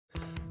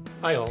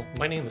Hi all,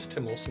 my name is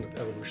Tim Olson of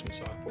Evolution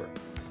Software.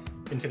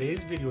 In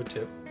today's video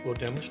tip, we'll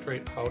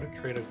demonstrate how to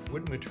create a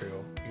wood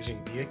material using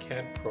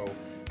ViaCAD Pro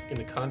in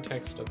the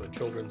context of a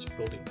children's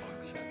building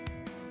block set.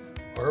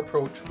 Our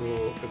approach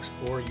will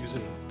explore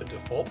using the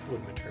default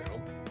wood material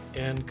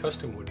and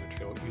custom wood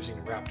material using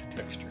wrapped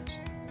textures.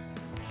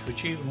 To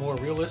achieve a more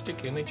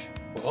realistic image,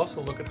 we'll also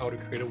look at how to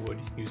create a wood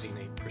using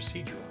a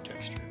procedural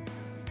texture.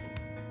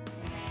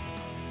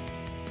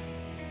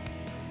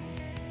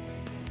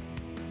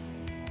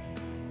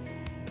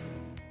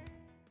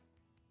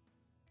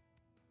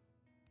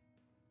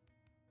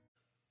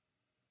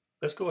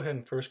 Let's go ahead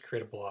and first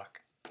create a block.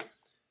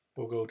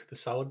 We'll go to the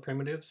solid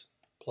primitives,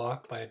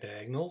 block by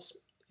diagonals,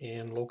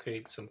 and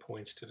locate some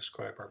points to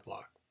describe our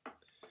block.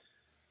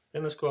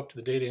 Then let's go up to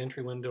the data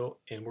entry window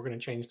and we're going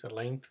to change the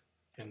length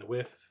and the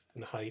width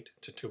and the height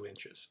to 2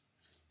 inches.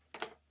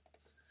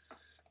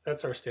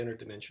 That's our standard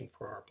dimension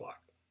for our block.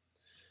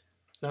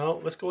 Now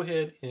let's go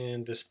ahead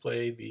and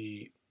display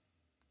the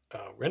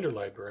render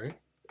library,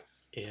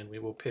 and we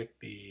will pick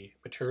the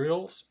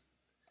materials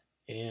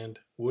and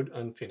wood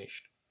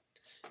unfinished.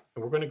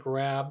 And we're going to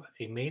grab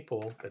a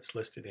maple that's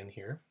listed in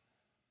here,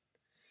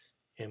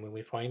 and when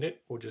we find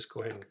it, we'll just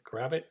go ahead and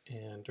grab it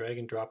and drag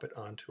and drop it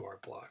onto our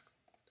block.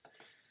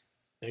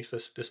 Next,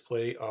 let's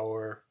display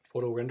our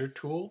PhotoRender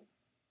tool,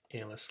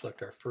 and let's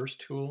select our first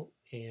tool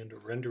and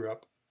render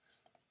up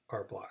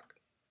our block.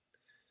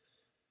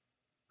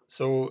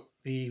 So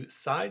the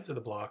sides of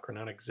the block are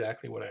not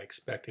exactly what I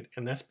expected,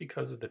 and that's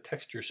because of the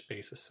texture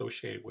space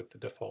associated with the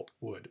default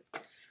wood.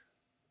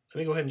 Let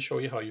me go ahead and show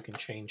you how you can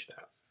change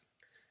that.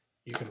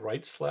 You can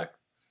right select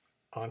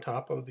on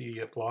top of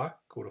the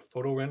block, go to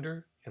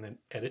PhotoRender, and then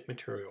Edit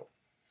Material.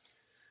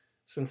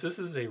 Since this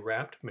is a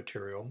wrapped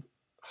material,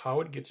 how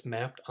it gets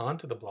mapped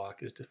onto the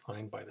block is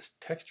defined by this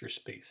texture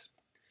space.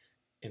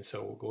 And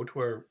so we'll go to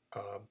our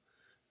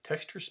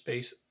texture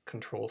space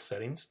control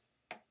settings,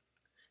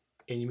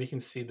 and we can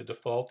see the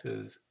default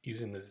is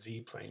using the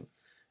Z plane.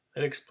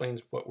 That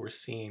explains what we're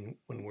seeing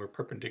when we're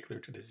perpendicular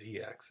to the Z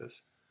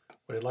axis.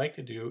 What I'd like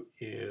to do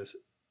is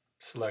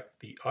select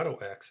the auto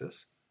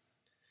axis,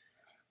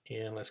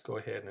 and let's go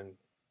ahead and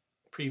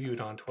preview it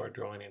onto our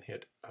drawing and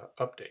hit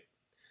update.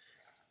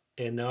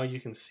 And now you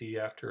can see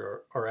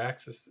after our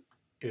axis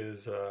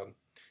is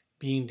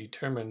being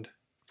determined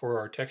for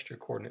our texture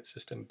coordinate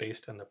system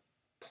based on the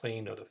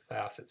plane of the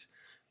facets,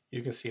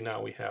 you can see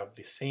now we have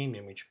the same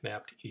image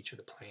mapped to each of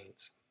the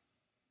planes.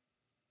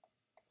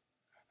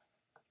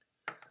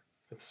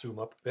 Let's zoom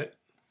up a bit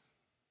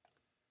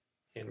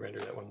and render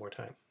that one more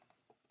time.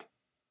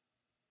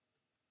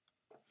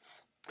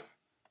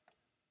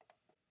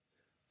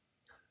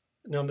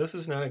 Now this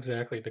is not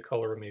exactly the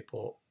color of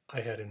maple I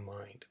had in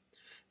mind.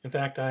 In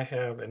fact, I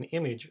have an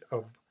image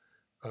of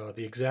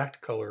the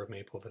exact color of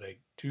maple that I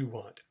do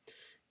want.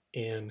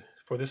 And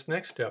for this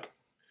next step,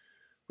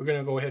 we're going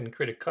to go ahead and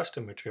create a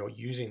custom material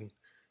using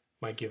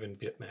my given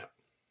bitmap.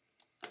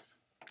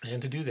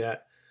 And to do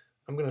that,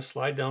 I'm going to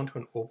slide down to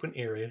an open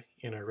area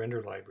in our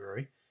render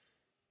library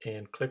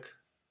and click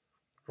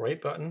right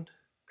button,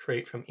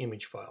 Create from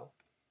Image File.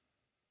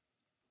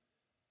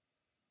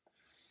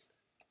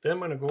 Then I'm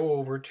going to go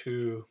over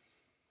to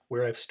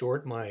where I've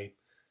stored my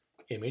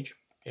image,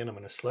 and I'm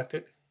going to select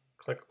it,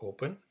 click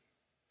Open,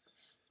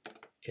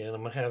 and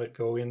I'm going to have it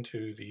go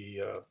into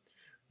the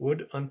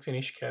Wood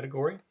Unfinished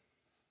category,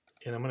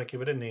 and I'm going to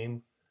give it a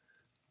name,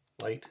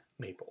 Light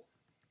Maple.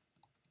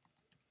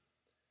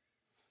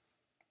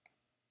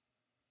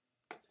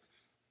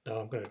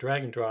 Now I'm going to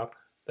drag and drop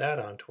that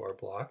onto our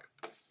block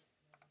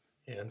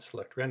and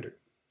select Render.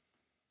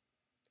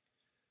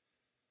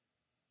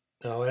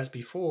 Now, as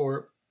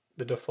before,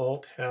 the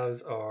default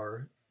has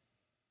our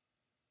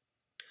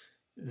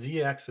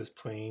Z-axis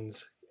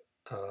planes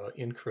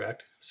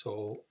incorrect,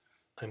 so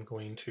I'm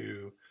going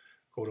to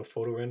go to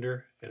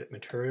PhotoRender, Edit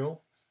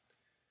Material,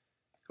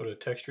 go to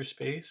Texture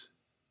Space,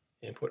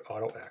 and put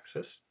Auto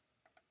Axis,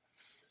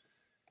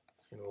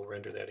 and we'll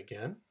render that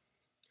again.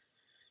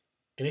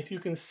 And if you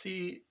can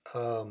see,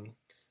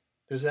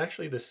 there's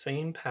actually the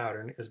same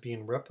pattern as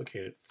being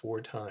replicated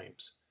 4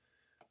 times.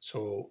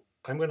 So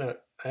I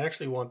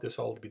actually want this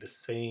all to be the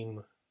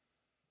same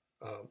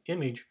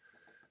image,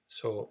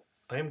 so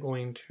I'm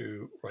going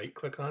to right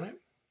click on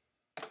it,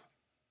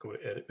 go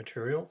to Edit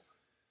Material,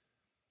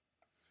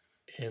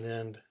 and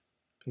then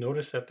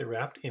notice that the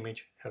wrapped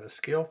image has a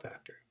scale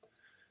factor,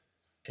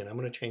 and I'm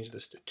going to change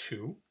this to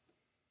 2.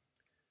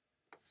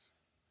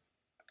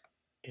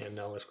 And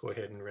now let's go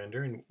ahead and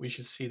render, and we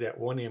should see that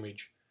one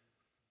image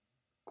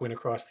going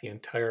across the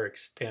entire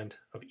extent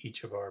of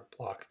each of our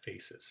block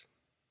faces.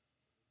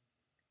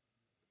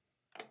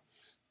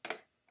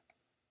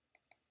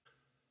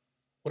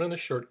 One of the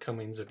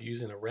shortcomings of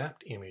using a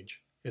wrapped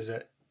image is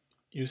that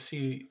you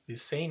see the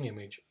same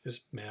image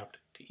is mapped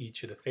to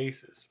each of the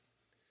faces.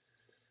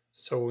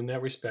 So in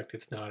that respect,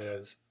 it's not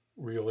as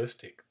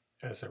realistic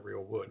as a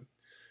real wood.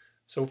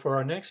 So for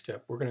our next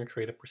step, we're going to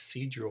create a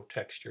procedural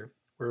texture,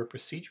 where a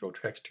procedural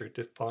texture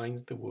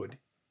defines the wood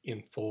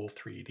in full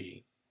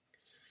 3D.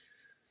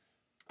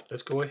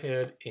 Let's go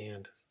ahead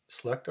and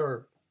select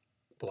our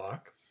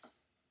block,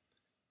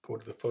 go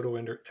to the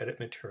PhotoRender Edit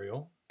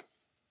Material,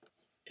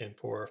 and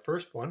for our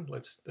first one,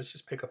 let's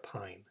just pick a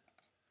pine,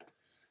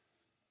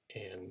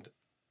 and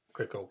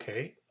click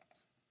OK,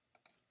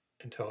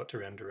 and tell it to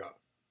render up.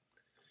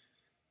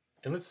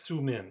 And let's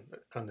zoom in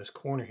on this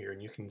corner here,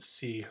 and you can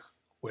see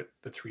what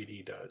the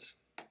 3D does.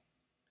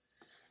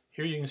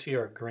 Here you can see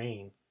our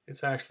grain.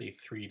 It's actually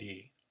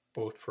 3D,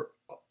 both for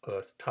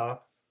the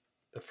top,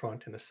 the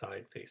front, and the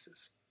side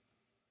faces.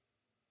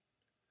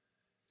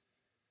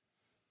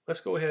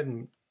 Let's go ahead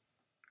and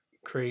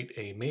create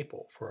a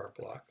maple for our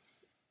block.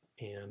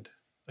 And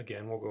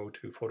again, we'll go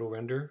to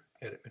PhotoRender,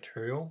 Edit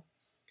Material,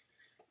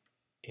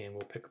 and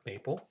we'll pick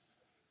maple.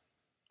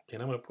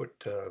 And I'm going to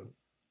put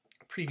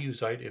Preview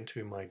Site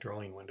into my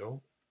drawing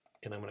window,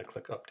 and I'm going to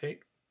click Update.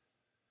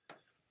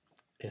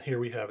 And here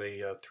we have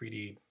a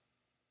 3D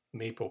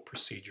maple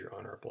procedure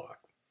on our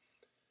block.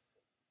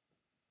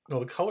 Now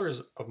the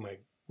colors of my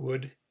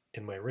wood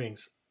and my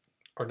rings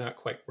are not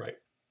quite right.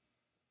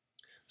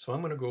 So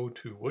I'm going to go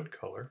to Wood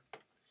Color,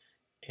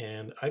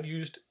 and I've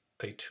used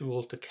a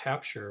tool to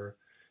capture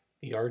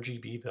the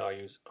RGB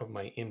values of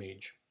my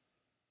image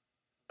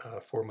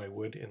for my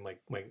wood and my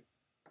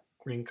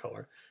green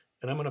color.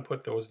 And I'm going to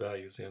put those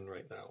values in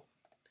right now.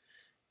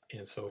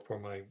 And so for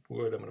my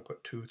wood, I'm going to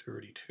put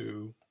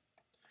 232,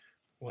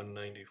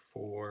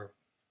 194,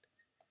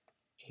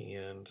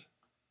 and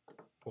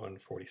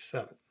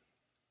 147.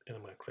 And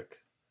I'm going to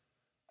click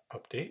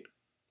Update.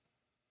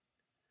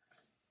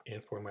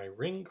 And for my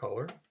ring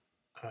color,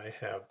 I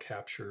have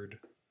captured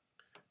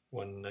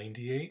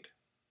 198,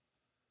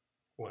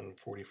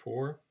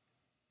 144,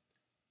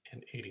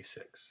 and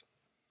 86.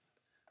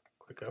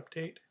 Click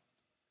Update.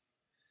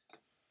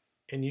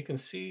 And you can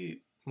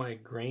see my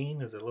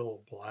grain is a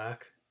little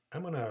black.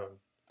 I'm gonna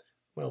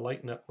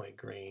lighten up my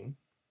grain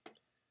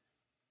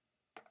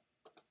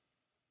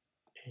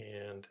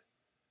and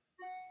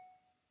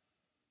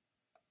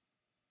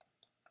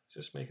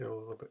just make it a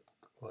little bit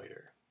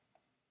lighter.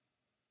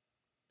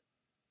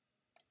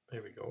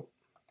 There we go.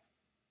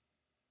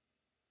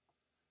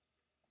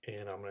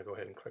 And I'm going to go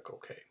ahead and click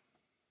OK.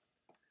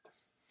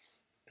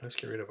 Let's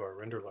get rid of our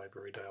Render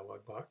Library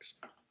dialog box.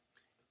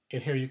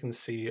 And here you can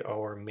see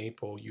our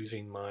maple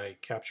using my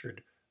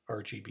captured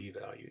RGB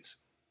values.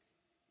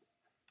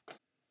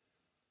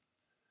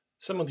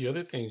 Some of the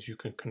other things you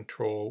can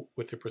control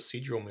with the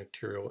procedural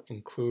material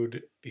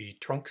include the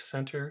trunk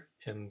center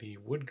and the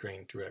wood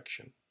grain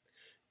direction.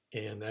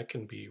 And that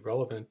can be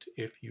relevant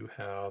if you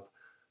have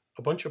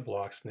a bunch of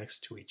blocks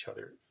next to each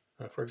other.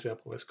 For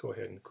example, let's go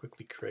ahead and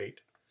quickly create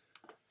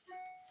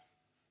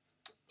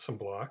some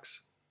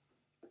blocks,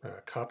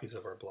 copies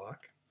of our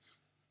block.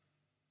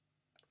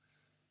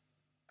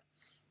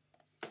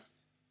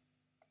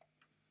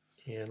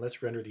 And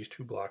let's render these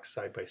two blocks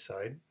side by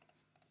side.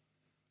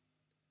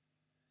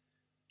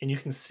 And you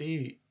can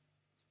see,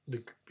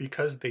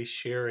 because they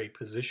share a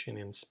position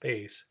in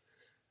space,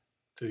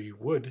 the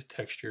wood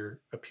texture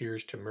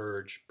appears to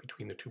merge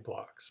between the two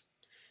blocks.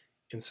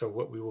 And so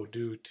what we will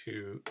do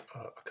to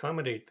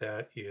accommodate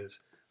that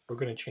is we're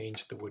going to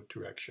change the wood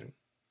direction.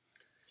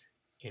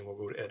 And we'll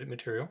go to Edit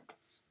Material.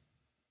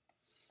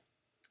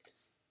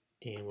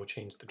 And we'll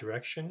change the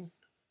direction.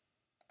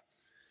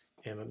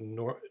 And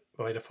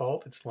by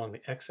default, it's along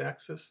the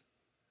x-axis.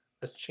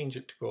 Let's change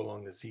it to go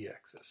along the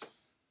z-axis.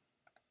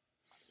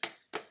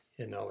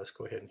 And now let's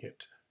go ahead and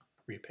hit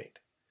Repaint.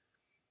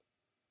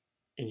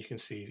 And you can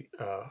see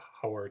how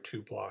our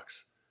two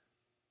blocks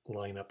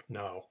line up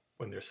now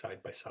when they're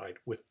side by side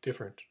with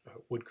different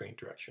wood grain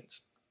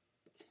directions.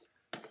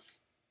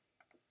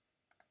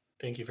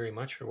 Thank you very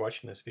much for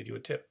watching this video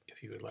tip.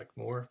 If you would like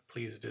more,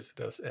 please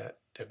visit us at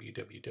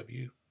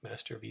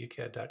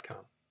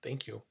www.masterviacad.com.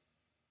 Thank you.